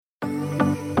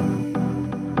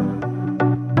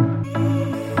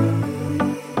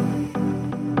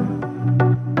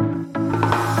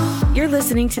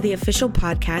listening to the official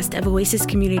podcast of Oasis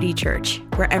Community Church,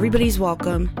 where everybody's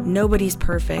welcome, nobody's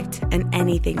perfect, and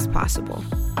anything's possible.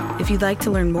 If you'd like to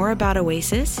learn more about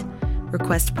Oasis,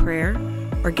 request prayer,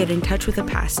 or get in touch with a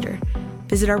pastor,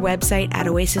 visit our website at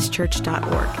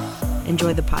oasischurch.org.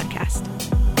 Enjoy the podcast.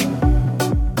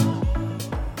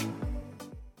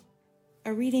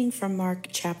 A reading from Mark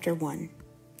chapter 1.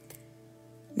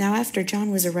 Now after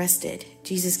John was arrested,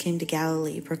 Jesus came to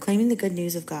Galilee, proclaiming the good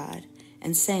news of God,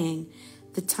 and saying,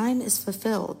 "The time is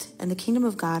fulfilled, and the kingdom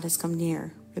of God has come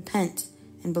near. Repent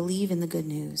and believe in the good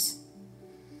news."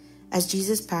 As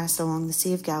Jesus passed along the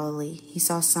Sea of Galilee, he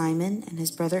saw Simon and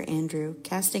his brother Andrew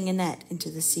casting a net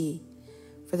into the sea,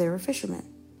 for they were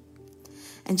fishermen.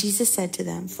 And Jesus said to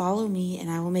them, "Follow me, and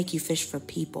I will make you fish for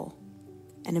people."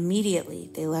 And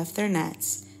immediately they left their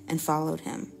nets and followed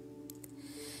him.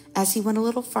 As he went a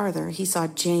little farther, he saw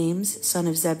James, son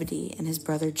of Zebedee, and his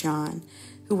brother John,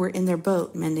 who were in their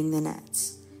boat mending the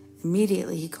nets.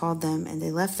 Immediately he called them, and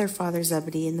they left their father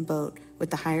Zebedee in the boat with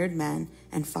the hired men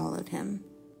and followed him.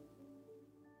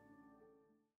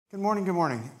 Good morning, good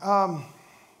morning. Our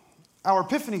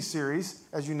Epiphany series,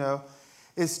 as you know,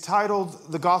 is titled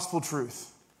The Gospel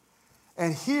Truth.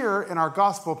 And here in our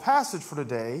gospel passage for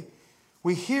today,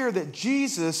 we hear that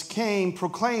Jesus came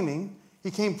proclaiming,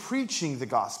 he came preaching the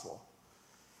gospel.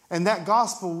 And that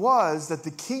gospel was that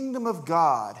the kingdom of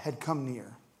God had come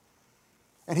near.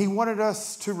 And he wanted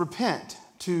us to repent,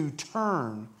 to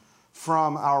turn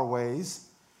from our ways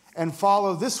and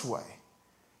follow this way.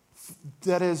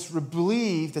 That is,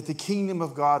 believe that the kingdom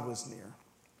of God was near.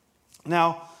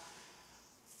 Now,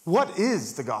 what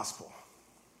is the gospel?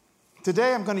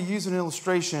 Today I'm going to use an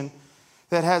illustration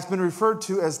that has been referred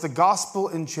to as the gospel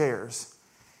in chairs.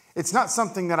 It's not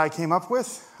something that I came up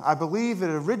with. I believe it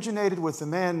originated with a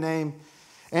man named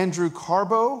Andrew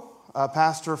Carbo, a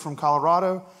pastor from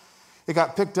Colorado. It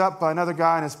got picked up by another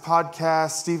guy in his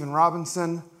podcast, Stephen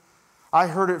Robinson. I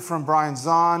heard it from Brian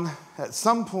Zahn. At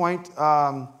some point,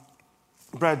 Brad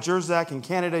Jerzak in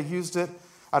Canada used it.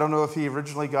 I don't know if he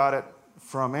originally got it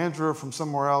from Andrew or from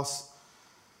somewhere else.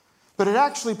 But it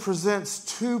actually presents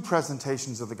two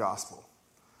presentations of the gospel.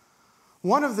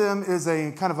 One of them is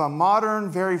a kind of a modern,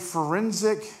 very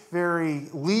forensic, very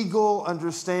legal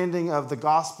understanding of the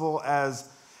gospel as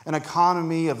an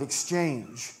economy of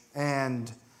exchange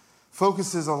and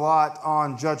focuses a lot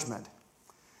on judgment.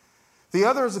 The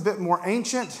other is a bit more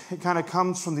ancient. It kind of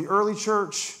comes from the early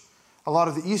church. A lot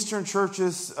of the Eastern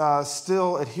churches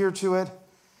still adhere to it.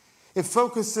 It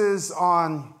focuses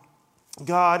on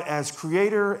God as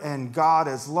creator and God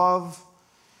as love.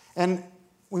 And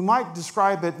we might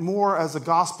describe it more as a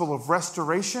gospel of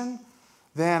restoration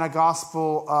than a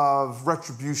gospel of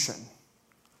retribution.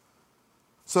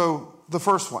 So the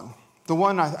first one, the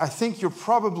one I think you're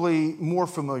probably more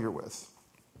familiar with.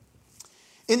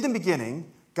 In the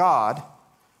beginning, God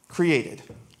created.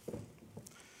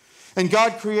 And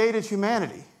God created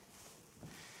humanity.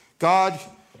 God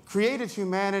created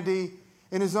humanity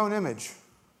in his own image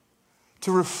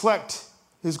to reflect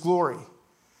his glory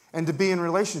and to be in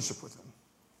relationship with him.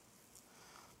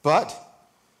 But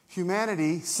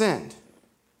humanity sinned.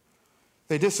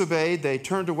 They disobeyed, they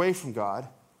turned away from God.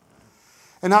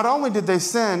 And not only did they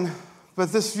sin,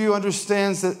 but this view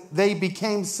understands that they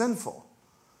became sinful.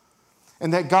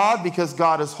 And that God, because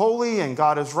God is holy and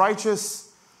God is righteous,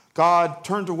 God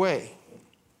turned away.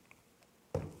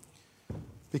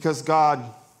 Because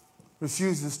God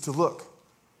refuses to look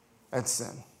at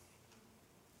sin.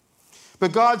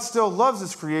 But God still loves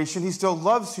his creation. He still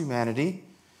loves humanity.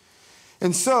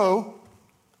 And so,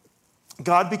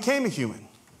 God became a human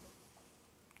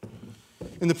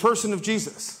in the person of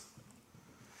Jesus.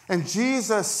 And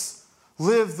Jesus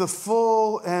lived the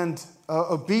full and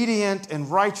obedient and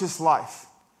righteous life.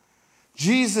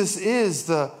 Jesus is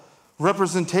the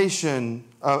representation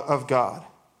of God.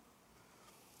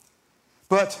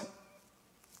 But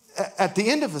at the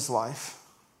end of his life,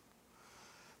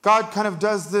 God kind of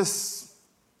does this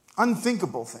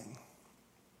unthinkable thing.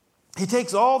 He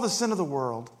takes all the sin of the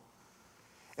world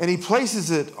and he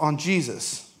places it on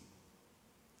Jesus.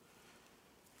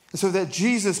 And so that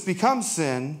Jesus becomes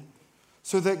sin,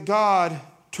 so that God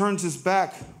turns his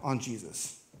back on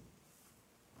Jesus.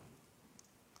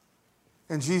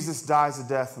 And Jesus dies a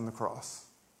death on the cross.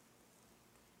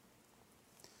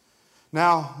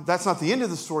 Now, that's not the end of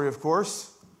the story, of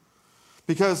course,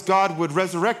 because God would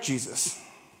resurrect Jesus.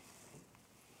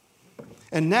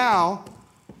 And now,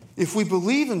 if we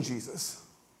believe in Jesus,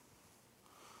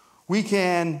 we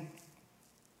can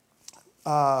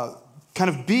kind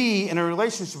of be in a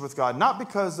relationship with God, not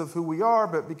because of who we are,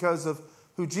 but because of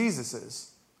who Jesus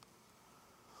is.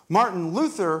 Martin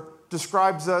Luther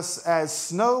describes us as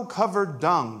snow-covered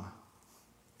dung.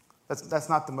 That's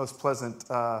not the most pleasant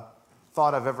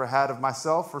thought I've ever had of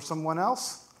myself or someone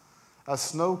else. A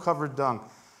snow-covered dung.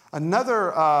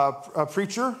 Another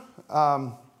preacher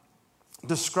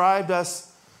described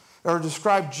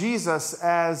Jesus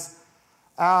as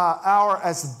our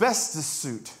asbestos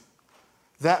suit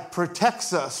that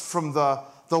protects us from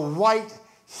the white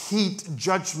heat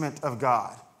judgment of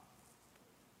God.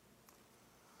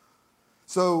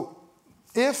 So,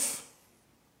 if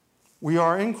we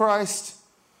are in Christ,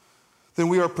 then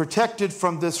we are protected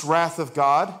from this wrath of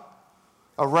God,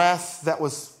 a wrath that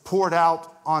was poured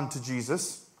out onto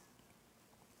Jesus.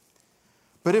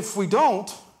 But if we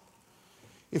don't,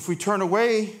 if we turn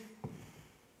away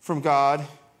from God,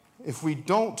 if we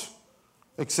don't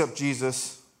accept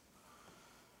Jesus,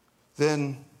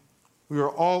 then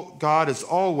God is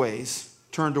always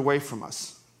turned away from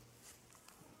us.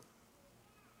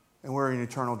 And we're in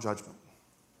eternal judgment.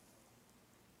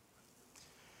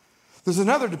 There's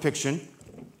another depiction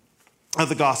of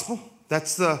the gospel.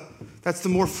 That's the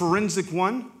more forensic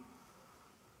one,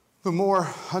 the more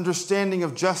understanding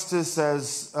of justice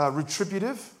as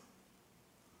retributive.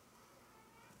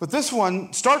 But this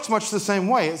one starts much the same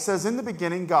way. It says, in the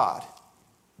beginning, God.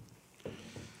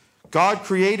 God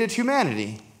created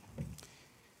humanity.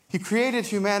 He created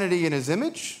humanity in his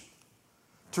image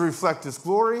to reflect his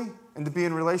glory and to be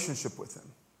in relationship with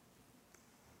him.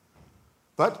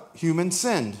 But humans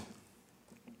sinned.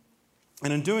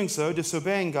 And in doing so,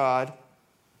 disobeying God,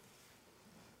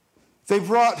 they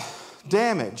brought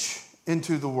damage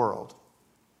into the world.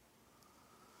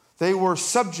 They were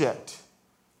subject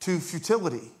to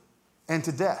futility and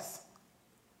to death.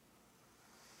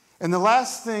 And the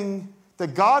last thing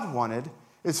that God wanted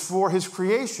is for his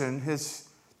creation,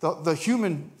 the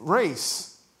human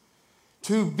race,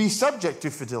 to be subject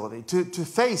to futility, to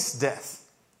face death.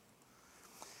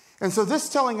 And so this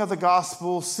telling of the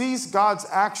gospel sees God's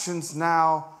actions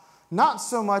now not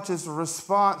so much as a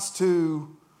response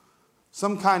to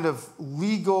some kind of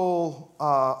legal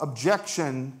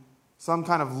objection, some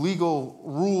kind of legal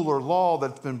rule or law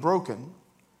that's been broken,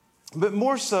 but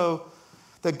more so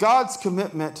that God's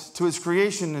commitment to his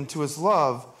creation and to his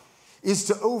love is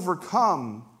to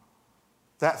overcome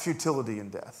that futility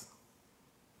and death.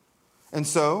 And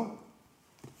so,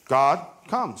 God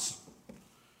comes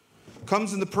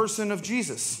in the person of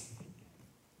Jesus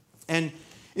and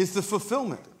is the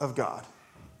fulfillment of God,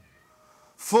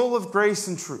 full of grace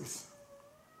and truth.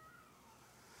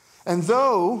 And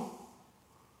though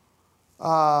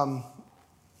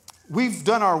we've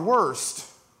done our worst,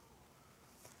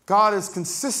 God is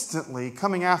consistently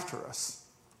coming after us.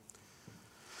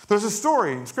 There's a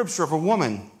story in Scripture of a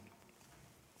woman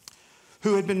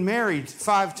who had been married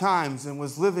 5 times and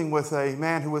was living with a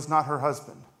man who was not her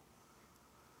husband,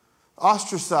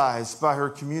 ostracized by her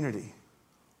community,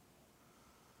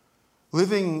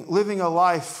 living a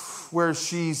life where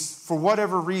she's, for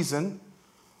whatever reason,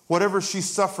 whatever she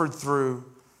suffered through,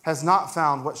 has not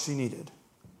found what she needed.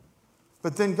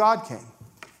 But then God came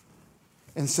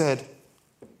and said,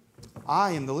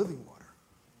 I am the living water.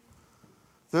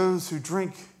 Those who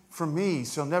drink from me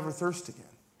shall never thirst again.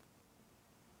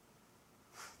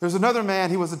 There's another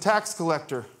man, he was a tax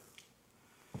collector.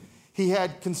 He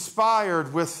had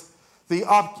conspired with the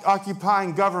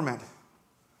occupying government.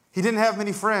 He didn't have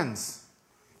many friends.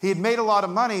 He had made a lot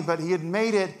of money, but he had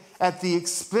made it at the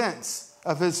expense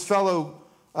of his fellow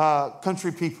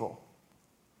country people.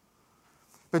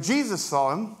 But Jesus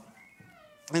saw him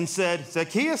and said,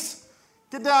 Zacchaeus,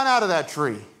 get down out of that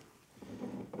tree,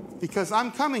 because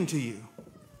I'm coming to you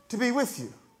to be with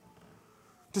you,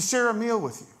 to share a meal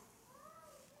with you.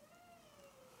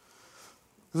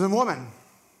 There's a woman.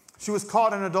 She was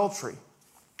caught in adultery.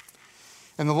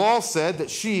 And the law said that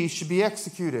she should be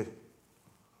executed.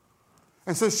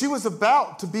 And so she was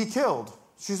about to be killed.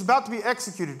 She was about to be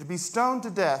executed, to be stoned to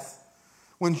death,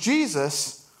 when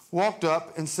Jesus walked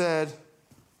up and said,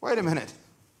 wait a minute.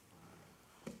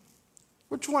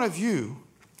 Which one of you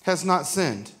has not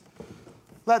sinned?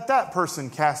 Let that person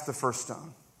cast the first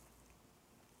stone.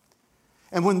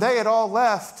 And when they had all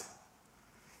left,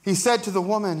 he said to the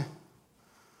woman,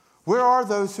 where are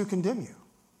those who condemn you?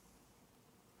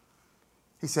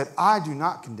 He said, I do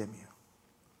not condemn you.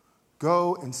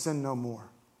 Go and sin no more.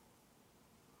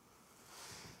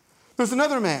 There's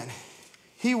another man.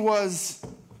 He was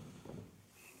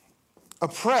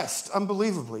oppressed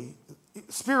unbelievably,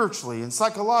 spiritually and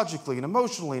psychologically and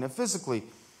emotionally and physically.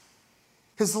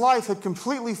 His life had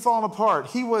completely fallen apart.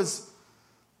 He was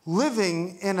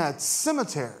living in a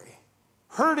cemetery,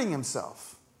 hurting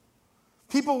himself.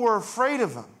 People were afraid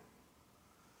of him.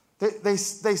 They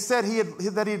said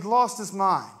that he had lost his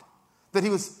mind, that he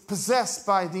was possessed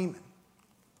by a demon.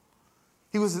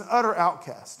 He was an utter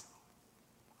outcast.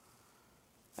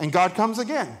 And God comes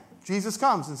again. Jesus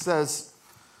comes and says,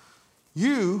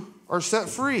 you are set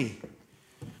free.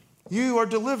 You are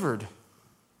delivered.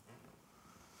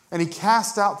 And he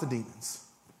cast out the demons.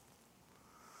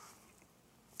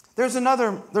 There's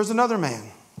another man.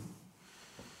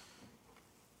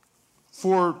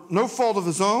 For no fault of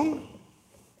his own,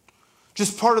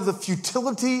 just part of the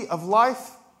futility of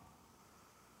life,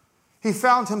 he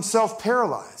found himself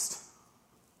paralyzed.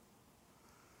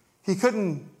 He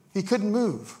couldn't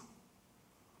move.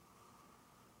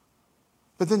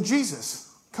 But then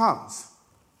Jesus comes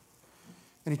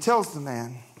and he tells the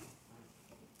man,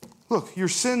 look, your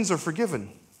sins are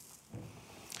forgiven.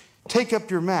 Take up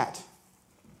your mat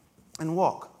and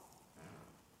walk.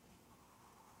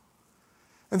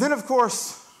 And then, of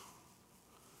course,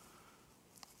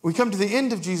 we come to the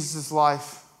end of Jesus'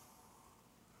 life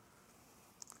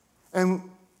and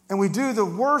we do the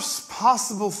worst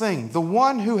possible thing. The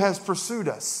one who has pursued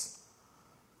us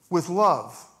with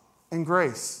love and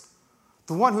grace.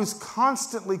 The one who's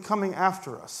constantly coming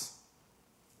after us.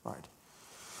 Right?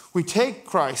 We take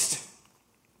Christ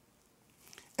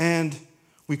and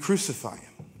we crucify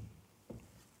him.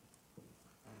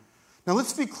 Now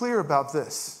let's be clear about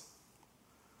this.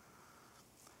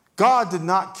 God did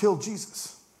not kill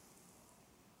Jesus.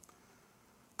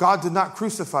 God did not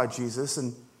crucify Jesus,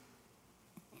 and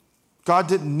God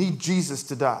didn't need Jesus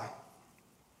to die.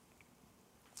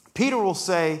 Peter will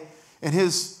say in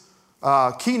his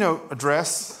keynote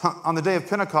address on the day of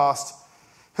Pentecost,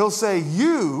 he'll say,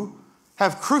 you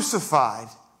have crucified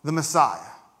the Messiah,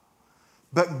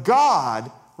 but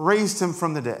God raised him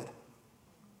from the dead.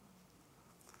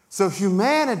 So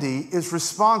humanity is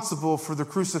responsible for the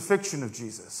crucifixion of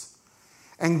Jesus.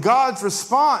 And God's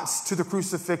response to the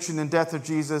crucifixion and death of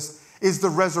Jesus is the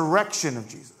resurrection of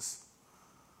Jesus.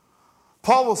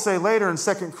 Paul will say later in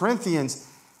 2 Corinthians,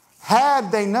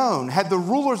 had they known, had the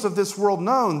rulers of this world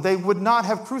known, they would not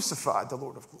have crucified the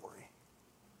Lord of glory.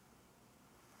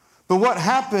 But what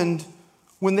happened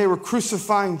when they were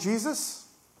crucifying Jesus?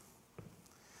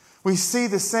 We see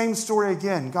the same story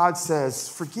again. God says,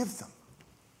 forgive them.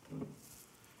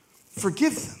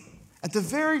 Forgive them. At the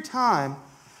very time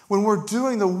when we're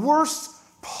doing the worst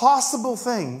possible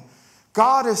thing,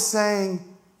 God is saying,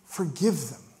 forgive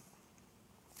them.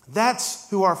 That's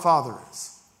who our Father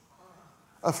is,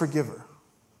 a forgiver.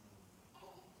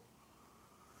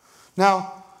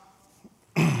 Now,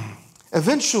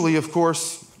 eventually, of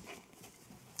course,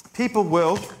 people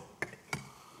will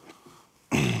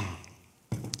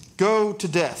go to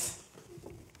death.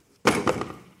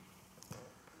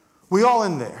 We all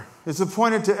in there. It's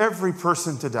appointed to every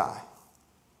person to die.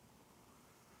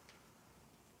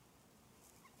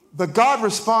 But God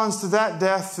responds to that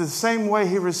death the same way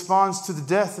he responds to the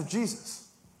death of Jesus.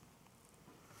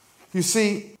 You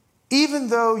see, even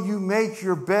though you make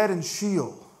your bed in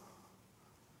Sheol,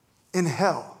 in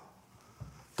hell,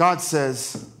 God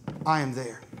says, I am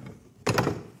there.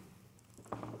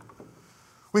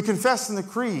 We confess in the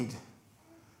Creed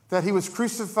that he was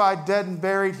crucified, dead, and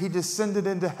buried. He descended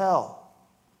into hell.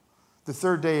 The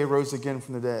third day he rose again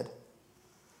from the dead.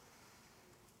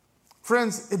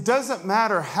 Friends, it doesn't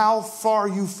matter how far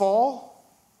you fall.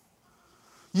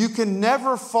 You can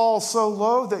never fall so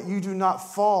low that you do not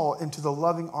fall into the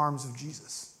loving arms of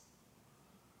Jesus.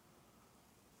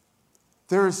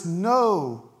 There is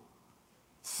no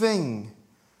thing,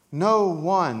 no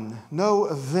one, no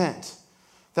event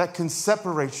that can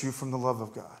separate you from the love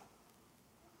of God.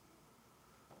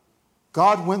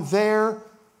 God went there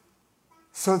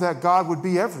so that God would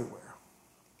be everywhere.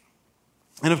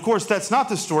 And of course, that's not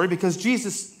the story, because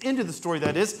Jesus ended the story,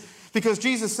 that is, because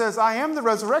Jesus says, I am the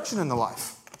resurrection and the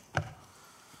life.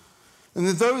 And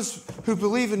that those who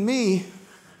believe in me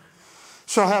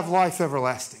shall have life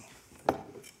everlasting.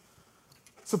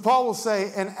 So Paul will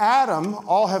say, in Adam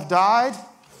all have died,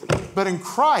 but in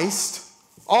Christ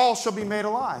all shall be made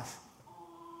alive.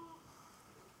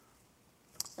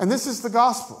 And this is the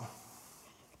gospel.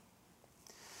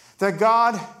 That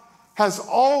God has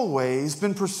always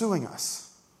been pursuing us.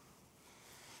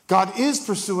 God is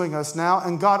pursuing us now,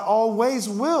 and God always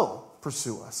will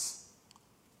pursue us.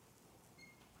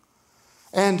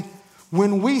 And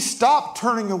when we stop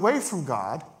turning away from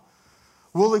God,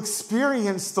 we'll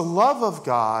experience the love of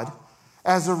God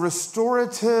as a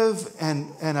restorative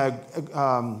and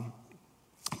a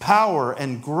power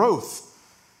and growth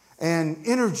and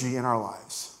energy in our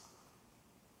lives.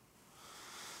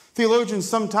 Theologians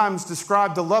sometimes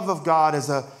describe the love of God as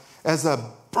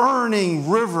a burning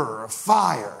river of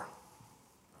fire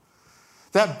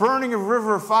That burning of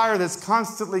river of fire that's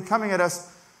constantly coming at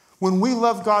us, when we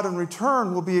love God in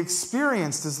return, will be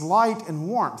experienced as light and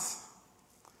warmth.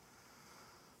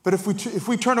 But if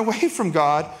we turn away from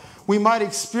God, we might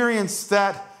experience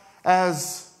that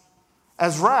as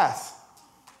wrath.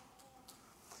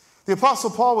 The Apostle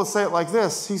Paul will say it like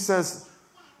this. He says,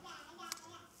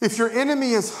 if your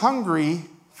enemy is hungry,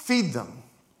 feed them.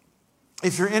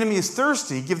 If your enemy is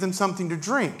thirsty, give them something to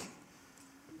drink.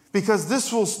 Because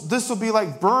this will be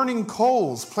like burning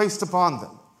coals placed upon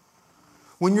them.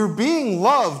 When you're being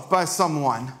loved by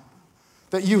someone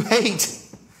that you hate,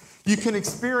 you can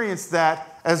experience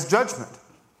that as judgment.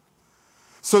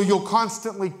 So you'll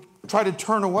constantly try to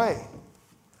turn away.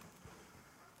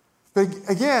 But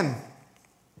again,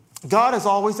 God is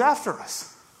always after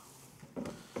us.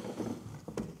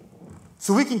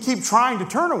 So we can keep trying to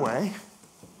turn away,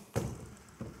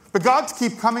 but God's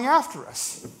keep coming after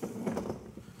us.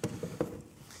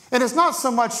 And it's not so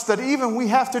much that even we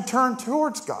have to turn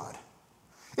towards God.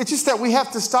 It's just that we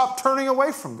have to stop turning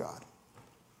away from God.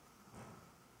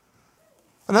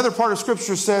 Another part of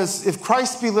Scripture says, if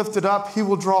Christ be lifted up, he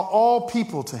will draw all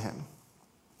people to him.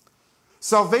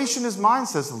 Salvation is mine,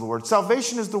 says the Lord.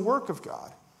 Salvation is the work of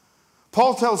God.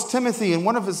 Paul tells Timothy in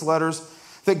one of his letters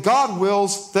that God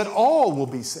wills that all will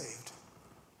be saved.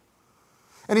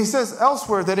 And he says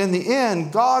elsewhere that in the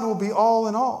end, God will be all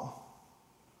in all.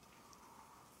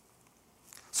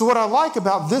 So what I like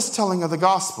about this telling of the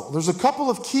gospel, there's a couple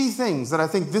of key things that I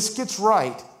think this gets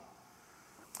right,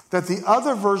 that the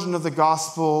other version of the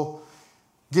gospel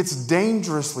gets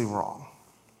dangerously wrong.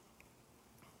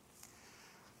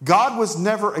 God was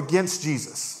never against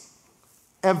Jesus,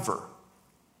 ever.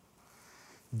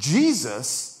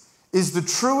 Jesus is the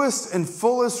truest and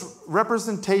fullest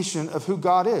representation of who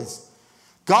God is.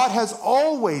 God has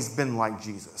always been like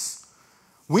Jesus.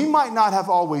 We might not have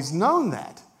always known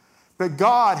that, but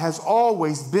God has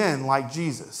always been like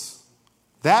Jesus.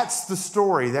 That's the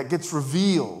story that gets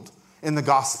revealed in the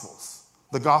Gospels.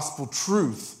 The gospel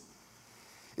truth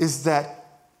is that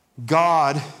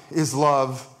God is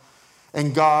love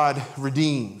and God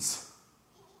redeems.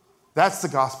 That's the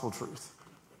gospel truth.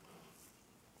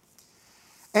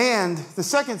 And the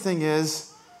second thing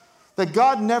is that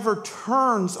God never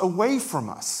turns away from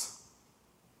us.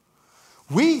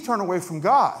 We turn away from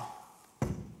God.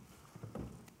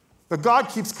 But God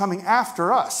keeps coming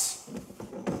after us.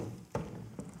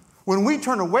 When we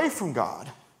turn away from God,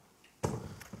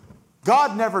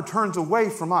 God never turns away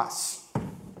from us.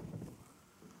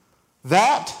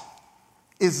 That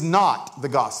is not the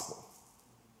gospel.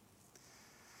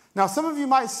 Now, some of you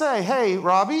might say, hey,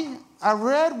 Robbie, I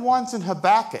read once in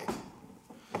Habakkuk.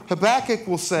 Habakkuk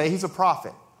will say, he's a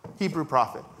prophet, Hebrew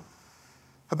prophet.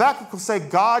 Habakkuk will say,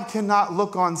 God cannot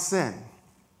look on sin.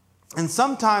 And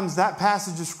sometimes that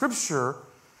passage of Scripture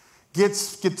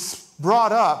gets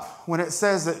brought up when it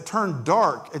says that it turned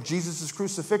dark at Jesus'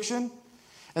 crucifixion.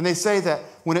 And they say that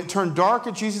when it turned dark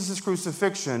at Jesus'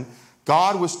 crucifixion,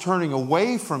 God was turning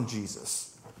away from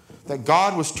Jesus. That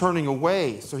God was turning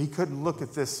away, so he couldn't look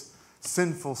at this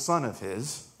sinful son of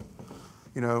his.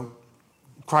 You know,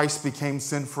 Christ became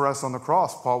sin for us on the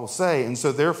cross, Paul will say. And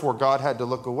so therefore God had to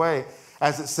look away.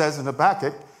 As it says in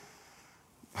Habakkuk,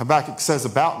 Habakkuk says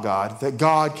about God that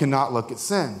God cannot look at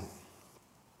sin.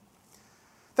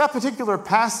 That particular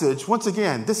passage, once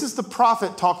again, this is the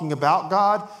prophet talking about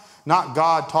God, not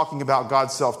God talking about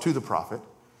God's self to the prophet.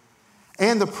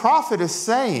 And the prophet is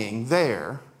saying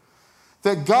there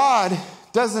that God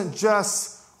doesn't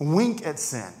just wink at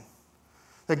sin,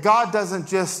 that God doesn't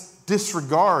just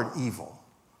disregard evil.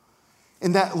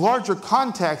 In that larger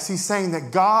context, he's saying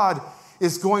that God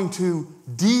is going to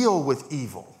deal with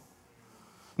evil.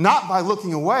 Not by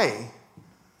looking away,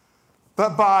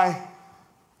 but by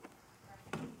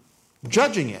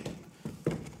judging it.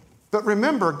 But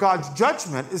remember, God's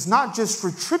judgment is not just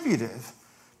retributive.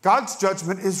 God's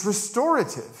judgment is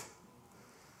restorative.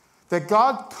 That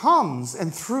God comes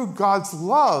and through God's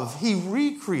love, he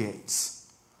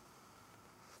recreates.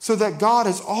 So that God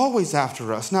is always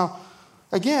after us. Now,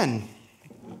 again,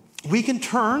 we can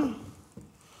turn,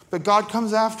 but God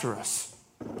comes after us.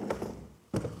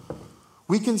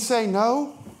 We can say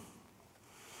no,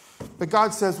 but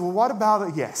God says, well, what about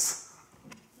a yes?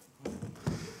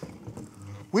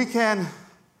 We can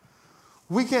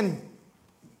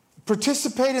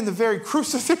participate in the very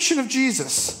crucifixion of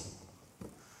Jesus.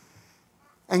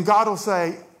 And God will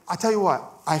say, I tell you what,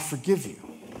 I forgive you.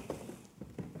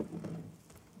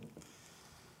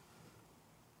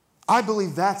 I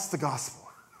believe that's the gospel.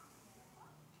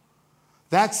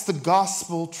 That's the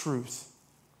gospel truth.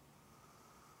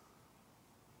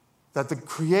 That the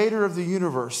creator of the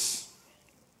universe,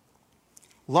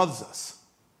 loves us.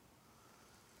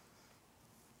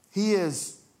 He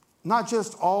is not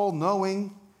just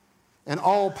all-knowing and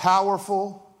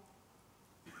all-powerful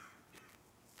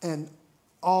and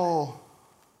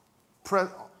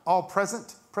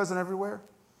all-present, present everywhere.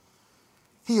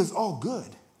 He is all good.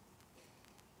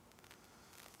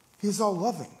 He is all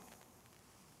loving.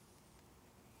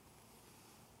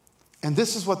 And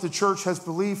this is what the church has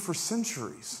believed for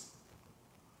centuries.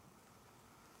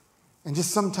 And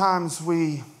just sometimes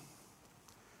we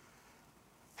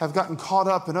have gotten caught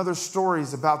up in other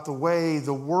stories about the way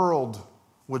the world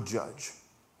would judge.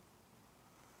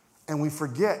 And we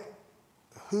forget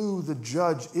who the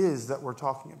judge is that we're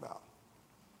talking about.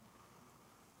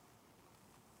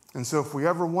 And so if we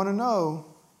ever want to know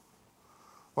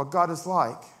what God is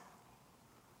like,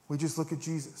 we just look at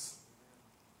Jesus.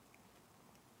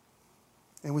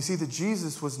 And we see that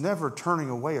Jesus was never turning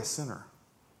away a sinner.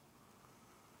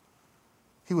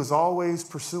 He was always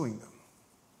pursuing them.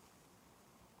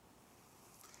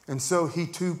 And so he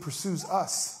too pursues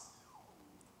us.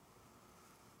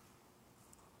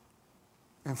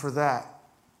 And for that,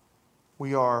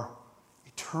 we are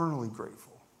eternally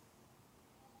grateful.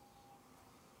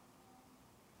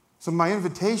 So my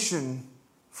invitation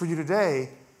for you today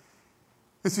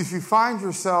is, if you find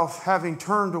yourself having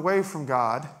turned away from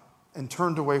God and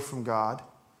turned away from God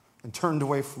and turned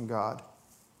away from God,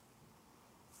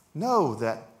 know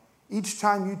that each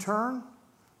time you turn,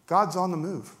 God's on the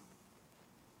move.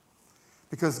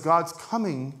 Because God's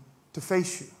coming to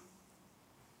face you.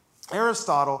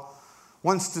 Aristotle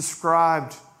once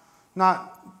described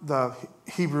not the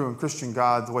Hebrew and Christian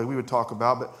God the way we would talk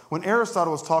about, but when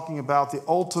Aristotle was talking about the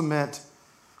ultimate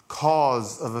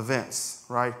cause of events,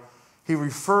 right? He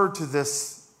referred to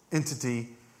this entity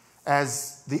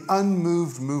as the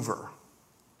unmoved mover,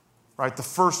 right? The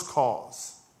first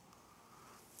cause.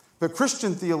 But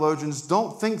Christian theologians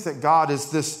don't think that God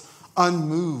is this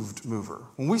unmoved mover.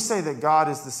 When we say that God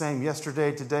is the same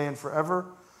yesterday, today, and forever,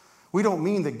 we don't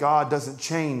mean that God doesn't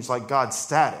change, like God's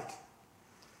static.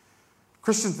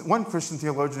 One Christian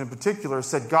theologian in particular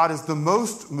said God is the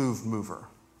most moved mover.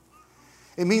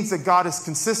 It means that God is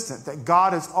consistent, that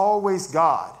God is always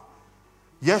God.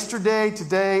 Yesterday,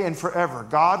 today, and forever.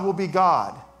 God will be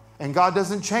God, and God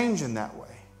doesn't change in that way.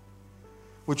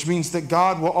 Which means that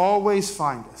God will always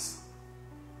find us.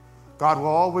 God will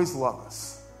always love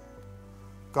us.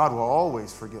 God will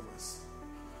always forgive us.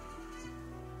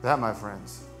 That, my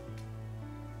friends,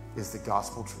 is the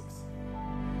gospel truth.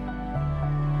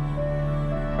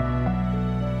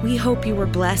 We hope you were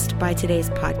blessed by today's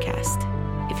podcast.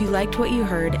 If you liked what you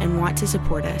heard and want to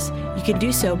support us, you can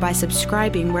do so by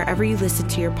subscribing wherever you listen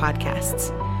to your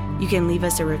podcasts. You can leave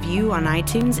us a review on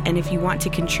iTunes, and if you want to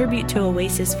contribute to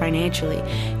Oasis financially,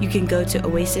 you can go to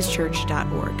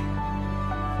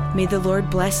oasischurch.org. May the Lord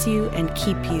bless you and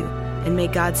keep you, and may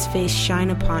God's face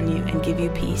shine upon you and give you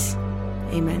peace.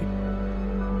 Amen.